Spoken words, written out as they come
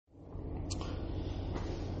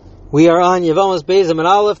We are on Yevamos Beis and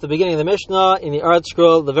Aleph, the beginning of the Mishnah, in the Art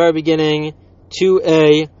Scroll, the very beginning,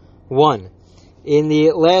 2a1. In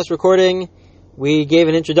the last recording, we gave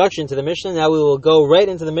an introduction to the Mishnah. Now we will go right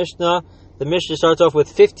into the Mishnah. The Mishnah starts off with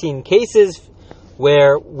 15 cases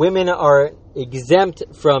where women are exempt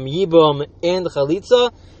from Yibum and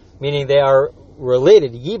Chalitza, meaning they are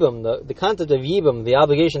related. Yibum, the concept of Yibum, the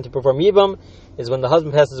obligation to perform Yibum, is when the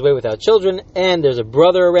husband passes away without children and there's a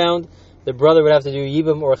brother around. The brother would have to do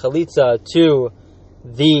Yibum or Chalitza to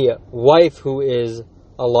the wife who is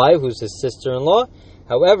alive, who's his sister-in-law.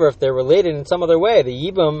 However, if they're related in some other way, the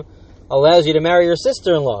Yibum allows you to marry your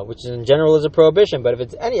sister-in-law, which in general is a prohibition. But if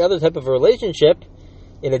it's any other type of a relationship,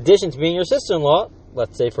 in addition to being your sister-in-law,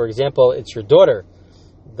 let's say, for example, it's your daughter,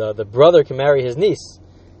 the brother can marry his niece.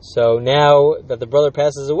 So now that the brother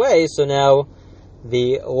passes away, so now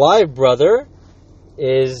the live brother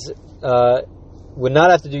would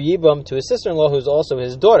not have to do Yibum to his sister-in-law, who's also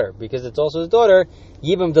his daughter. Because it's also his daughter,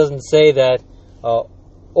 Yibum doesn't say that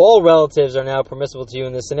all relatives are now permissible to you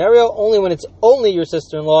in this scenario, only when it's only your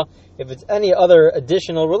sister-in-law. If it's any other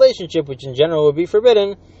additional relationship, which in general would be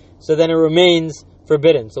forbidden, so then it remains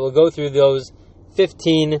forbidden. So we'll go through those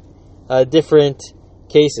 15 different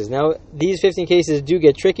cases. Now, these 15 cases do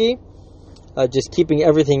get tricky, just keeping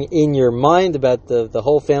everything in your mind about the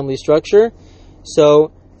whole family structure.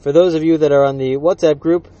 So, for those of you that are on the WhatsApp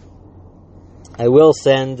group, I will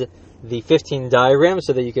send the 15 diagrams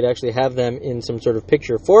so that you could actually have them in some sort of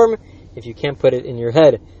picture form, if you can't put it in your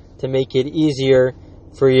head, to make it easier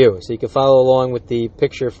for you. So you can follow along with the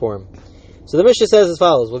picture form. So the Mishnah says as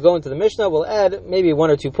follows. We'll go into the Mishnah, we'll add maybe 1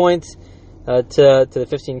 or 2 points to the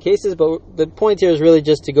 15 cases, but the point here is really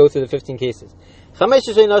just to go through the 15 cases. There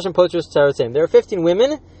are 15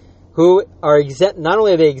 women who are exempt. Not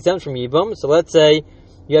only are they exempt from Yibum, so let's say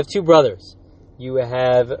you have 2 brothers. You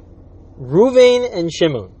have Ruvain and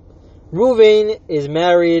Shimon. Ruvain is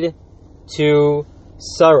married to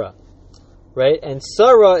Sarah, right? And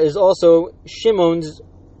Sarah is also Shimon's,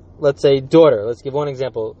 let's say, daughter. Let's give one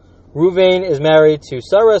example. Ruvain is married to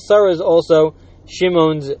Sarah. Sarah is also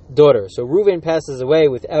Shimon's daughter. So Ruvain passes away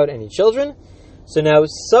without any children. So now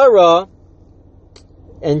Sarah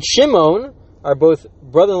and Shimon are both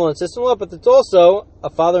brother-in-law and sister-in-law, but it's also a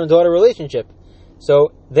father and daughter relationship.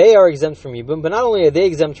 So they are exempt from Yibum, but not only are they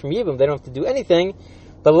exempt from Yibum, they don't have to do anything.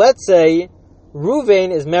 But let's say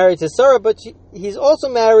Ruvain is married to Sarah, but he's also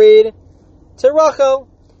married to Rachel.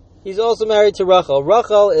 He's also married to Rachel.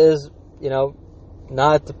 Rachel is,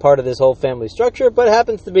 not part of this whole family structure, but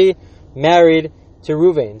happens to be married to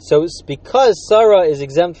Ruvain. So because Sarah is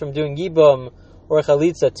exempt from doing Yibum or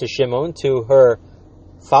Chalitza to Shimon, to her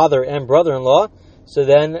father and brother-in-law, so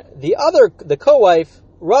then the co-wife,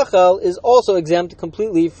 Rachel, is also exempt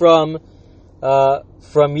completely from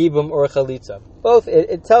Yibum or Chalitza. Both,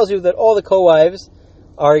 it tells you that all the co-wives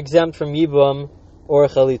are exempt from Yibum or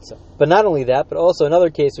Chalitza. But not only that, but also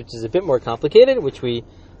another case which is a bit more complicated, which we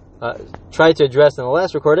tried to address in the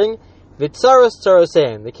last recording, Vitzaros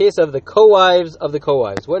Tzarosein, the case of the co-wives of the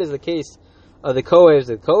co-wives. What is the case of the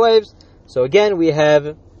co-wives of the co-wives? So again, we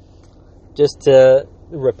have, just to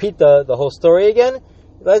repeat the whole story again,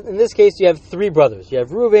 in this case you have 3 brothers. You have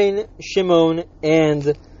Ruvain, Shimon,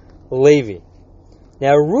 and Levi.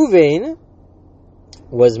 Now Ruvain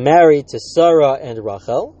was married to Sarah and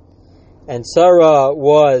Rachel, and Sarah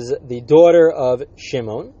was the daughter of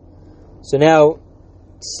Shimon. So now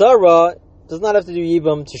Sarah does not have to do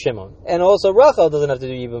Yibum to Shimon, and also Rachel doesn't have to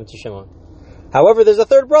do Yibum to Shimon. However, there's a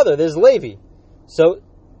 3rd brother, there's Levi. So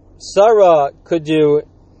Sarah could do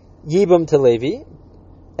Yibum to Levi,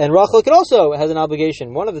 and Rachel could also has an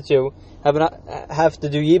obligation. One of the two have to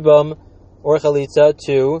do Yibum or Chalitza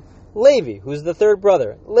to Levi, who's the 3rd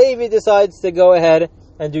brother. Levi decides to go ahead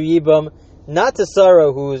and do Yibum, not to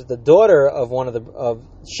Sarah, who's the daughter of of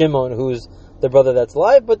Shimon, who's the brother that's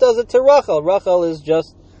alive, but does it to Rachel. Rachel is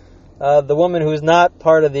just the woman who's not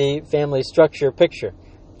part of the family structure picture,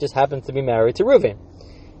 just happens to be married to Reuven.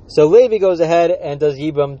 So Levi goes ahead and does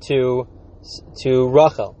Yibum to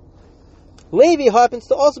Rachel. Levi happens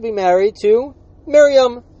to also be married to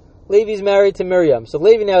Miriam. Levi's married to Miriam. So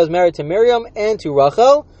Levi now is married to Miriam and to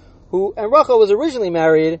Rachel, and Rachel was originally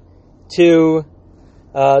married to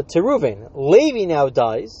Reuven. Levi now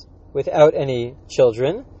dies without any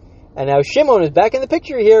children, and now Shimon is back in the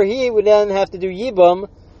picture here. He would then have to do Yibum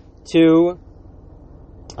to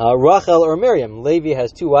Rachel or Miriam. Levi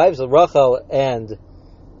has 2 wives, Rachel and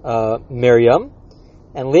Miriam,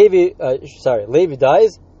 and Levi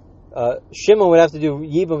dies. Shimon would have to do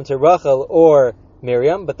Yibum to Rachel or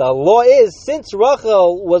Miriam, but the law is, since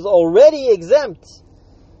Rachel was already exempt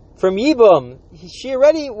from Yibum, she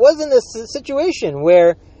already was in this situation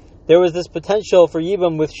where there was this potential for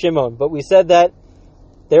Yibum with Shimon, but we said that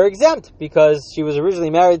they're exempt because she was originally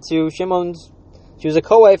married to she was a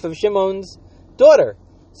co-wife of Shimon's daughter.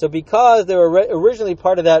 So because they were originally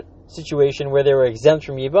part of that situation where they were exempt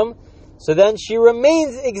from Yibum, so then she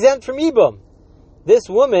remains exempt from Yibum. This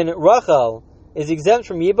woman, Rachel, is exempt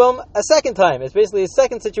from Yibum a second time. It's basically a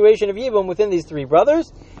second situation of Yibum within these three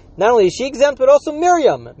brothers. Not only is she exempt, but also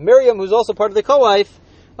Miriam. Miriam, who's also part of the co-wife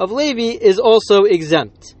of Levi, is also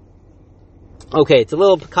exempt. Okay, it's a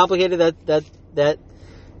little complicated, that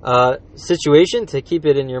situation, to keep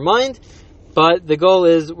it in your mind, but the goal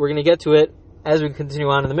is we're going to get to it as we continue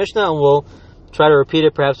on in the Mishnah, and we'll try to repeat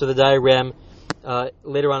it perhaps with a diagram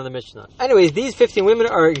later on in the Mishnah. Anyways, these 15 women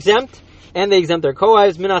are exempt, and they exempt their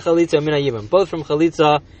co-wives, mina chalitza and mina yibam, both from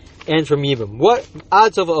chalitza and from yibam. What?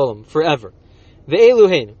 Ad sof olam, forever.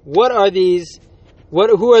 Ve'eluhein, what are these?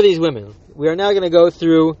 Who are these women? We are now going to go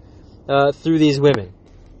through these women,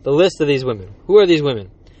 the list of these women. Who are these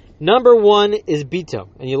women? Number one is Bito,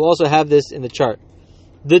 and you'll also have this in the chart.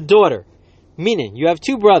 The daughter, meaning you have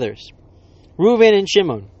two brothers, Reuven and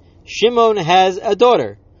Shimon. Shimon has a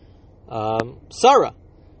daughter, Sarah.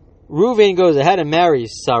 Reuven goes ahead and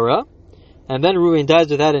marries Sarah, and then Reuven dies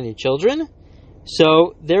without any children,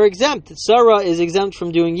 so they're exempt. Sarah is exempt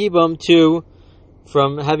from doing Yibam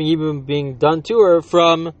from having Yibam being done to her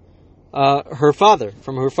from her father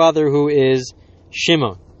who is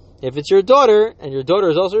Shimon. If it's your daughter, and your daughter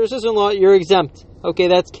is also your sister-in-law, you're exempt. Okay,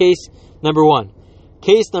 that's case number one.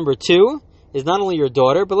 Case number two is not only your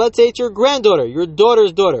daughter, but let's say it's your granddaughter, your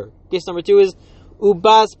daughter's daughter. Case number two is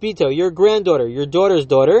Ubas Bito, your granddaughter, your daughter's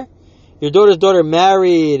daughter. Your daughter's daughter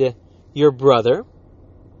married your brother.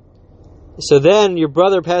 So then your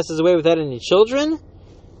brother passes away without any children.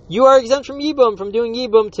 You are exempt from Yibum, from doing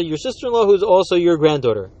Yibum to your sister-in-law, who's also your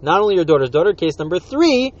granddaughter. Not only your daughter's daughter, case number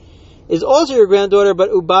three is also your granddaughter, but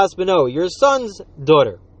Ubas Beno, your son's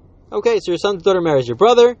daughter. Okay, so your son's daughter marries your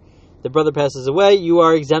brother. The brother passes away. You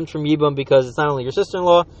are exempt from Yibum because it's not only your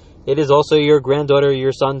sister-in-law, it is also your granddaughter,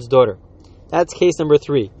 your son's daughter. That's case number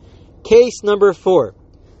three. Case number four,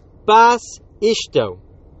 Bas Ishto.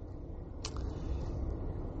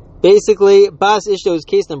 Basically, Bas Ishto is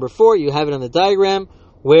case number four. You have it on the diagram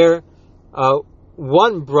where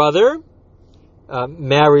one brother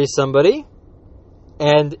marries somebody,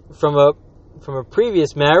 and from a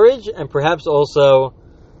previous marriage, and perhaps also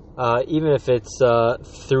even if it's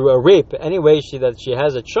through a rape. Anyway, she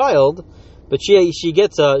has a child, but she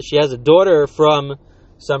has a daughter from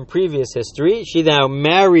some previous history. She now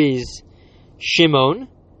marries Shimon,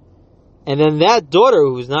 and then that daughter,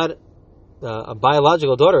 who's not a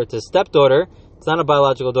biological daughter, it's a stepdaughter. It's not a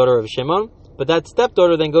biological daughter of Shimon, but that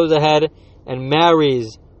stepdaughter then goes ahead and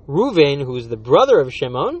marries Reuven, who's the brother of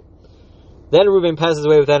Shimon. Then Reuven passes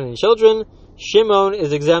away without any children. Shimon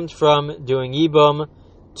is exempt from doing Yibum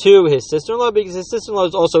to his sister-in-law because his sister-in-law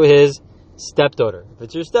is also his stepdaughter. If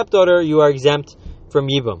it's your stepdaughter, you are exempt from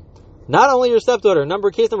Yibum. Not only your stepdaughter.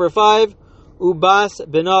 Case number five, Ubas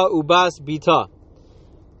Bina Ubas Bita.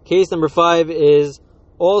 Case number five is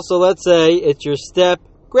also, let's say, it's your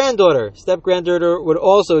step-granddaughter. Step-granddaughter would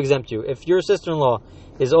also exempt you. If your sister-in-law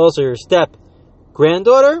is also your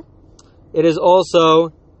step-granddaughter, it is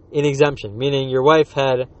also an exemption, meaning your wife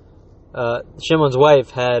had, Shimon's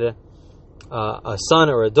wife had a son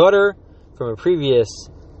or a daughter from a previous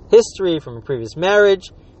history, from a previous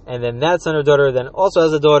marriage, and then that son or daughter then also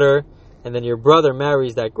has a daughter, and then your brother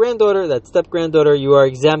marries that granddaughter, that step-granddaughter, you are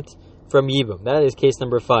exempt from Yibum. That is case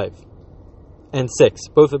number 5 and 6,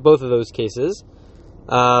 both of those cases.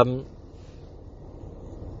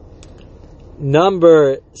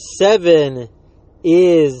 Number 7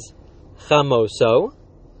 is Chamoso.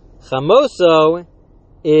 Chamoso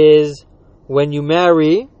is when you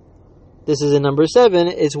marry, this is in number 7,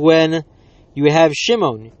 it's when you have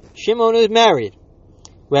Shimon. Shimon is married,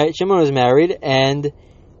 right? Shimon is married, and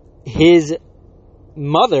his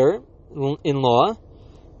mother-in-law,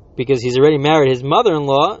 because he's already married, his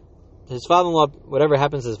mother-in-law, his father-in-law, whatever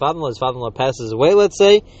happens to his father-in-law passes away, let's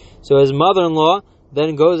say, so his mother-in-law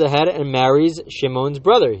then goes ahead and marries Shimon's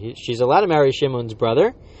brother. She's allowed to marry Shimon's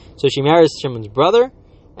brother, so she marries Shimon's brother,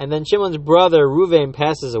 and then Shimon's brother, Reuven,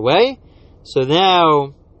 passes away, so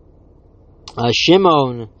now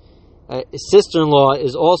Shimon, his sister-in-law,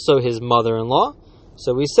 is also his mother-in-law.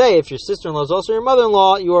 So we say, if your sister-in-law is also your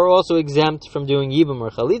mother-in-law, you are also exempt from doing Yibum or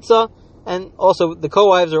Chalitza, and also the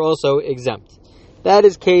co-wives are also exempt. That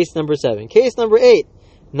is case number 7. Case number 8,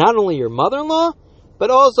 not only your mother-in-law, but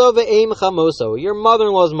also the Ve'em Chamoso, your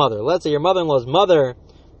mother-in-law's mother. Let's say your mother-in-law's mother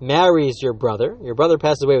marries your brother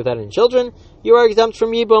passes away without any children, you are exempt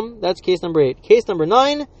from Yibum. That's case number 8. Case number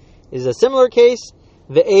 9 is a similar case.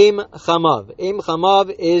 the Aim Chamav. Aim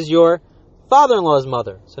Chamav is your father-in-law's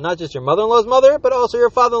mother. So not just your mother-in-law's mother, but also your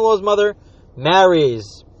father-in-law's mother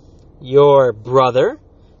marries your brother.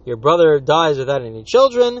 Your brother dies without any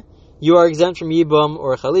children. You are exempt from Yibum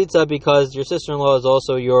or Chalitza because your sister-in-law is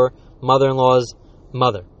also your mother-in-law's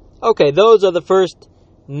mother. Okay, those are the first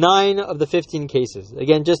 9 of the 15 cases.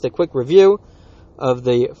 Again, just a quick review of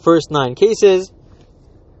the first 9 cases.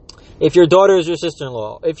 If your daughter is your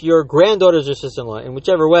sister-in-law, if your granddaughter is your sister-in-law, in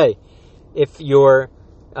whichever way, if your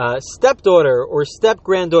stepdaughter or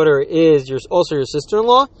step-granddaughter is also your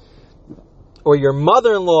sister-in-law, or your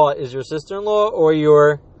mother-in-law is your sister-in-law, or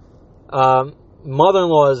your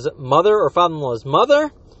mother-in-law's mother or father-in-law's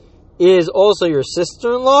mother is also your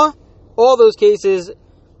sister-in-law, all those cases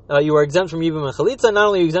you are exempt from Yibum and Chalitza. Not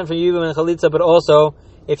only are you exempt from Yibum and Chalitza, but also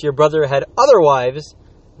if your brother had other wives,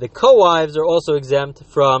 the co-wives are also exempt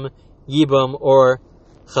from Yibum or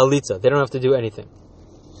Chalitza. They don't have to do anything.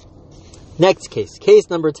 Next case. Case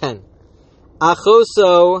number 10.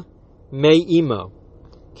 Achoso me'imo.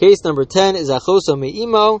 Case number 10 is Achoso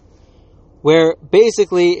me'imo, where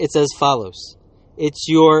basically it's as follows. It's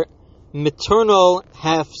your maternal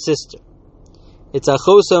half-sister. It's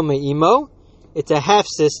Achoso me'imo. It's a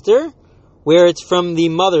half-sister where it's from the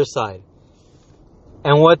mother's side.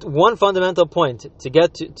 And what one fundamental point to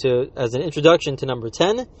get to as an introduction to number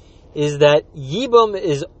 10 is that Yibum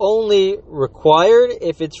is only required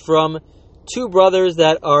if it's from 2 brothers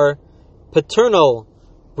that are paternal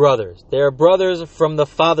brothers. They are brothers from the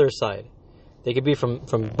father's side. They could be from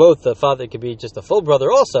both the father. It could be just a full brother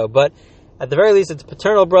also, but at the very least it's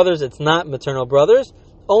paternal brothers. It's not maternal brothers.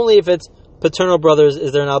 Only if it's paternal brothers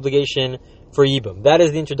is there an obligation for Yibum. That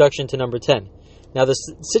is the introduction to number 10. Now the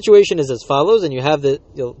situation is as follows, and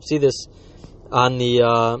you'll see this on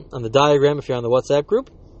the diagram if you're on the WhatsApp group.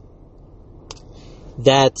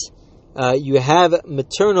 That you have a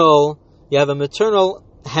maternal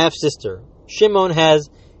half sister. Shimon has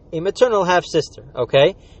a maternal half sister.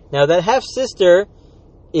 Okay, now that half sister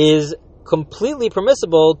is completely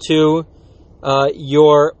permissible to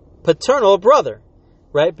your paternal brother,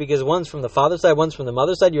 right? Because one's from the father's side, one's from the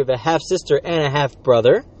mother's side. You have a half sister and a half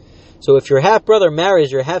brother. So if your half brother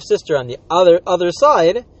marries your half sister on the other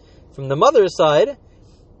side, from the mother's side,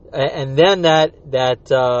 and then that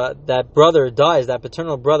brother dies, that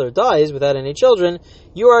paternal brother dies without any children,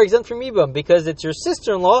 you are exempt from Yibum because it's your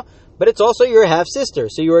sister-in-law, but it's also your half sister.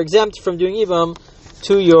 So you are exempt from doing Yibum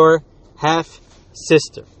to your half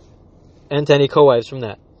sister and to any co-wives from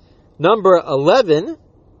that. Number 11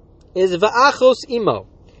 is Va'achos imo.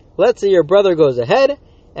 Let's say your brother goes ahead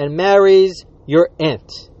and marries your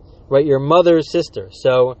aunt, right? Your mother's sister.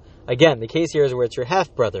 So again, the case here is where it's your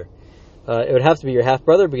half brother. It would have to be your half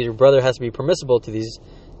brother because your brother has to be permissible to these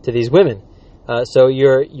women. So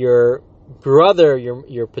your brother,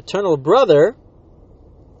 your paternal brother,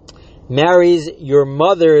 marries your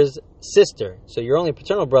mother's sister. So you're only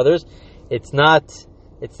paternal brothers. It's not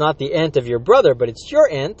the aunt of your brother, but it's your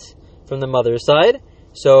aunt from the mother's side.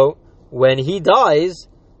 So when he dies,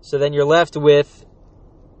 so then you're left with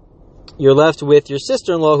your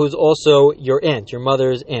sister-in-law, who's also your aunt, your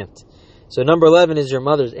mother's aunt. So number 11 is your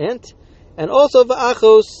mother's aunt. And also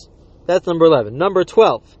va'achos, that's number 11. Number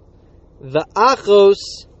 12, va'achos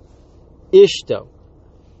ishto.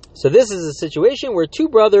 So this is a situation where 2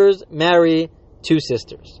 brothers marry 2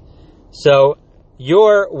 sisters. So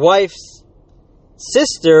your wife's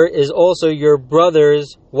sister is also your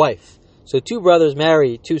brother's wife. So 2 brothers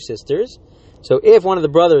marry 2 sisters. So if one of the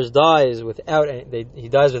brothers dies he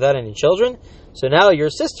dies without any children, so now your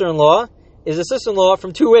sister-in-law is a sister-in-law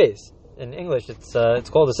from 2 ways. In English, it's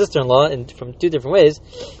called a sister-in-law from 2 different ways,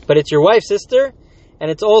 but it's your wife's sister,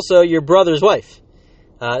 and it's also your brother's wife.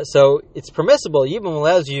 So it's permissible. Yibum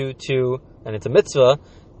allows you to, and it's a mitzvah,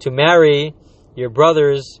 to marry your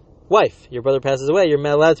brother's wife. Your brother passes away, you're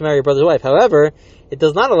allowed to marry your brother's wife. However, it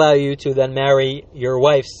does not allow you to then marry your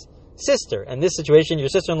wife's sister. In this situation, your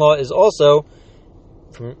sister-in-law is also,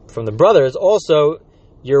 from the brother, is also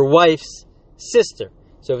your wife's sister.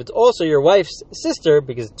 So if it's also your wife's sister,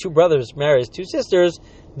 because 2 brothers marries 2 sisters,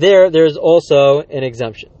 there's also an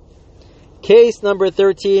exemption. Case number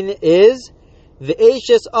 13 is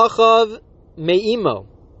V'eshes achav me'imo.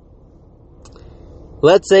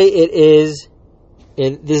 Let's say it is,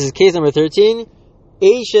 this is case number 13,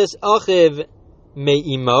 Eshes achiv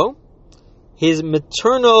me'imo, his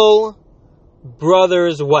maternal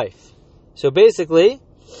brother's wife. So basically,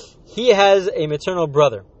 he has a maternal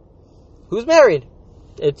brother who's married.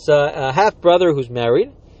 It's a half-brother who's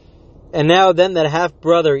married, and now then that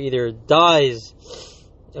half-brother either dies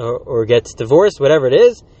or gets divorced, whatever it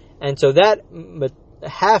is, and so that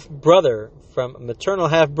half-brother, from maternal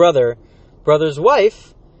half-brother, brother's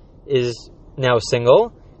wife is now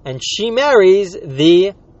single, and she marries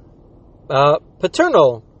the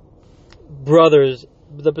paternal brother.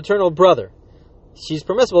 She's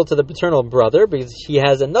permissible to the paternal brother because she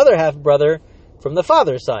has another half-brother from the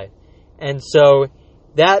father's side. And so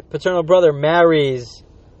that paternal brother marries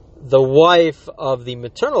the wife of the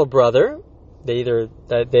maternal brother.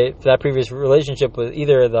 That previous relationship was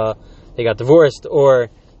either they got divorced or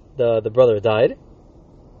the brother died.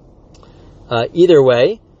 Either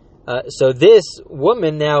way, so this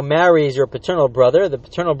woman now marries your paternal brother. The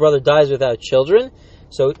paternal brother dies without children.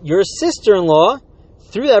 So your sister-in-law,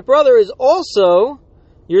 through that brother, is also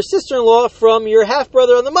your sister-in-law from your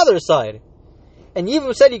half-brother on the mother's side. And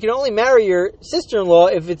Yibum said you can only marry your sister-in-law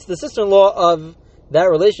if it's the sister-in-law of that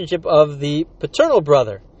relationship of the paternal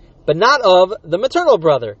brother, but not of the maternal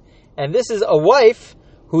brother. And this is a wife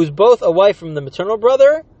who's both a wife from the maternal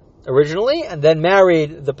brother originally, and then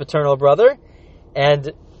married the paternal brother.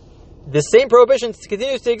 And the same prohibition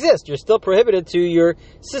continues to exist. You're still prohibited to your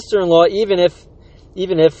sister-in-law, even if,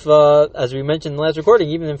 as we mentioned in the last recording,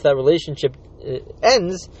 even if that relationship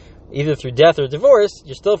ends, either through death or divorce,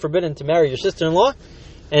 you're still forbidden to marry your sister-in-law.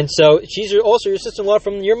 And so she's also your sister-in-law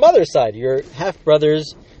from your mother's side, your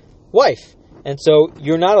half-brother's wife. And so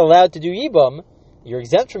you're not allowed to do Yibum. You're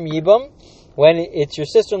exempt from Yibum when it's your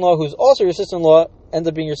sister-in-law who's also your sister-in-law, ends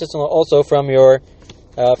up being your sister-in-law also from your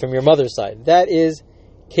mother's side. That is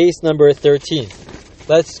case number 13.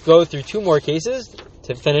 Let's go through two more cases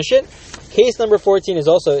to finish it. Case number 14 is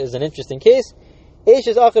an interesting case. Case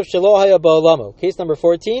number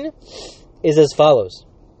 14 is as follows.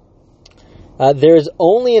 There is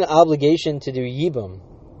only an obligation to do Yibum.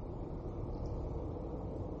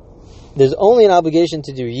 There's only an obligation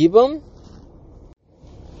to do Yibum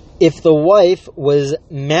if the wife was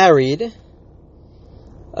married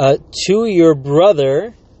to your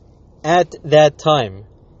brother at that time,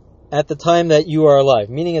 at the time that you are alive.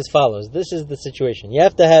 Meaning as follows. This is the situation.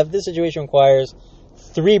 This situation requires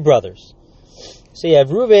 3 brothers. So you have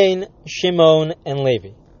Reuven, Shimon, and Levi.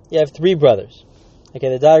 You have 3 brothers. Okay,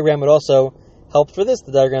 the diagram would also help for this,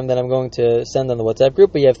 the diagram that I'm going to send on the WhatsApp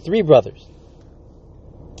group, but you have 3 brothers.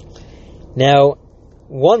 Now,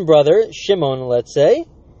 one brother, Shimon, let's say,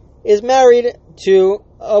 is married to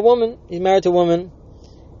a woman. He's married to a woman.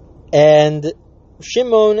 And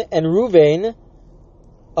Shimon and Reuven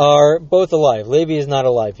are both alive. Levi is not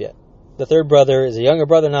alive yet. The third brother is a younger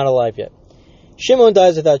brother, not alive yet. Shimon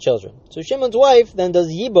dies without children. So Shimon's wife then does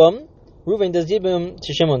Yibum. Reuven does Yibum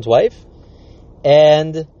to Shimon's wife.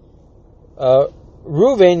 And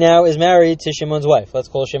Reuven now is married to Shimon's wife. Let's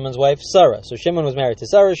call Shimon's wife Sarah. So Shimon was married to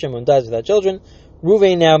Sarah. Shimon dies without children.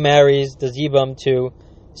 Reuven now does Yibum to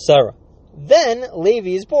Sarah. Then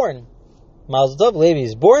Levi is born. Mazel tov, Levi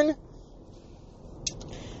is born.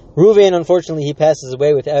 Reuven, unfortunately, he passes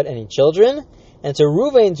away without any children. And so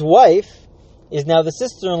Reuven's wife is now the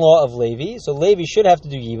sister-in-law of Levi. So Levi should have to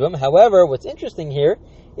do Yibum. However, what's interesting here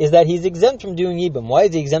is that he's exempt from doing Yibum. Why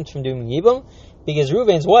is he exempt from doing Yibum? Because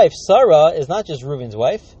Reuven's wife, Sarah, is not just Reuven's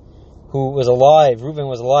wife, who was alive. Reuven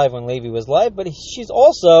was alive when Levi was alive, but she's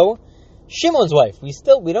also Shimon's wife. We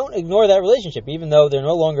don't ignore that relationship, even though they're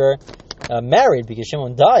no longer married because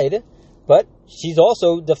Shimon died. But she's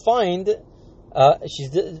also defined.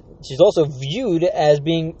 She's also viewed as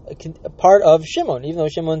being a part of Shimon, even though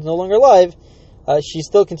Shimon's no longer alive. She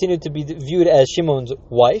still continued to be viewed as Shimon's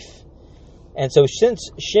wife. And so, since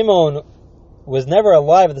Shimon was never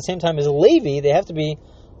alive at the same time as Levi, they have to be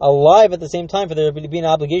alive at the same time for there to be an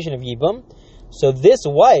obligation of Yibum. So this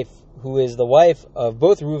wife, who is the wife of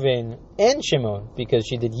both Reuven and Shimon, because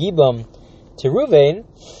she did Yibum to Reuven,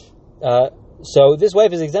 so this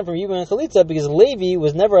wife is exempt from Yibum and Chalitza because Levi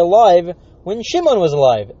was never alive when Shimon was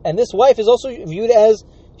alive. And this wife is also viewed as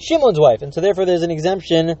Shimon's wife. And so therefore there's an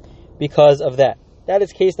exemption because of that. That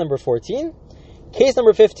is case number 14. Case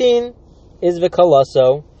number 15 is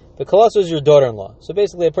Vikalaso. Vikalaso is your daughter-in-law. So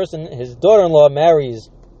basically his daughter-in-law marries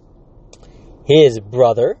his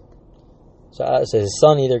brother. So his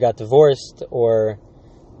son either got divorced or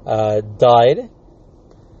died.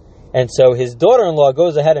 And so his daughter-in-law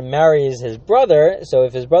goes ahead and marries his brother. So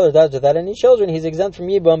if his brother dies without any children, he's exempt from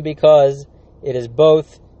Yibum because it is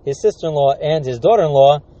both his sister-in-law and his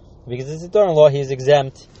daughter-in-law. Because it's his daughter-in-law, he is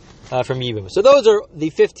exempt from Yibum. So those are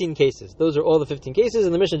the 15 cases. Those are all the 15 cases.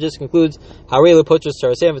 And the Mishnah just concludes, it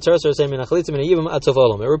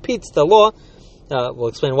repeats the law. We'll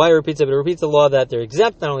explain why it repeats it, but it repeats the law that they're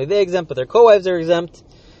exempt. Not only they exempt, but their co-wives are exempt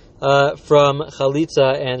from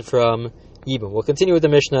Chalitza and from Yibum. We'll continue with the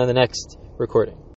Mishnah in the next recording.